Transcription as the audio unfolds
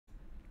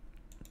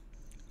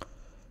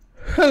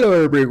Hello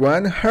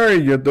everyone, how are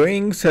you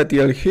doing?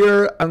 Satiel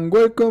here and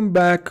welcome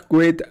back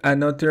with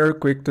another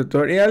quick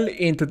tutorial.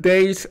 In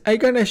today's I'm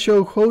gonna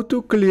show how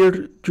to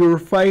clear your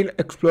File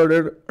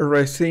Explorer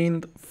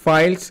recent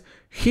files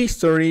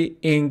history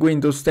in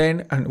Windows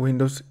 10 and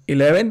Windows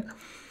 11.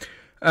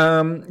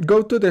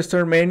 Go to the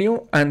Start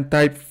menu and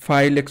type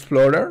File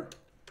Explorer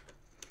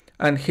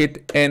and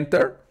hit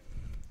enter.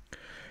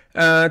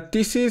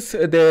 This is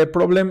the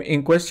problem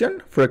in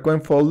question,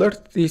 frequent folders,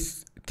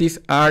 this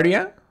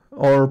area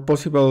or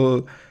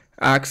possible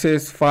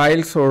access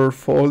files or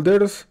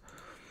folders.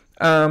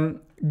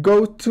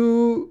 Go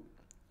to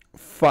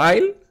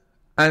File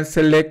and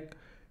select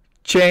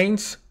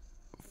Change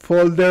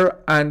Folder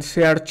and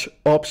Search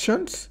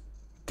Options.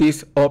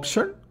 This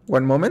option,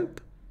 one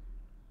moment.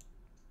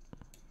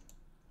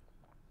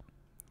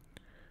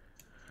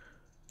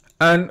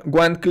 And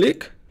one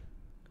click.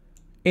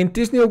 In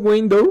this new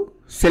window,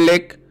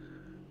 select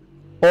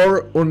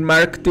or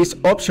unmark this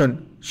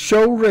option.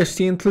 Show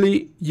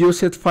recently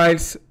used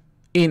files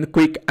in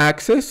quick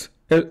access.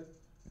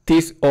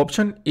 This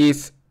option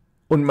is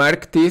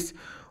unmark this,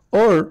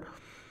 or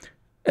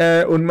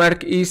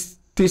unmark is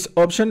this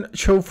option.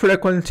 Show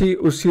frequently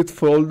used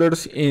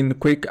folders in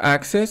quick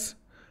access,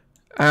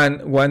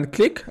 and one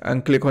click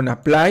and click on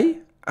apply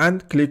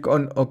and click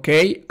on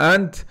OK,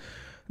 and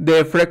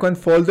the frequent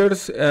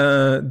folders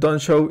don't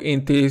show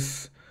in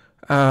this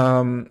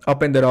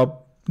open the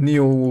up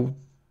new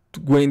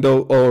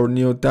window or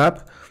new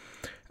tab.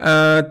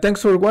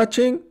 Thanks for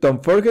watching.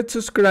 Don't forget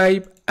to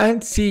subscribe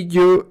and see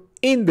you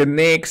in the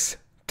next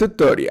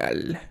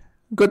tutorial.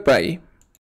 Goodbye.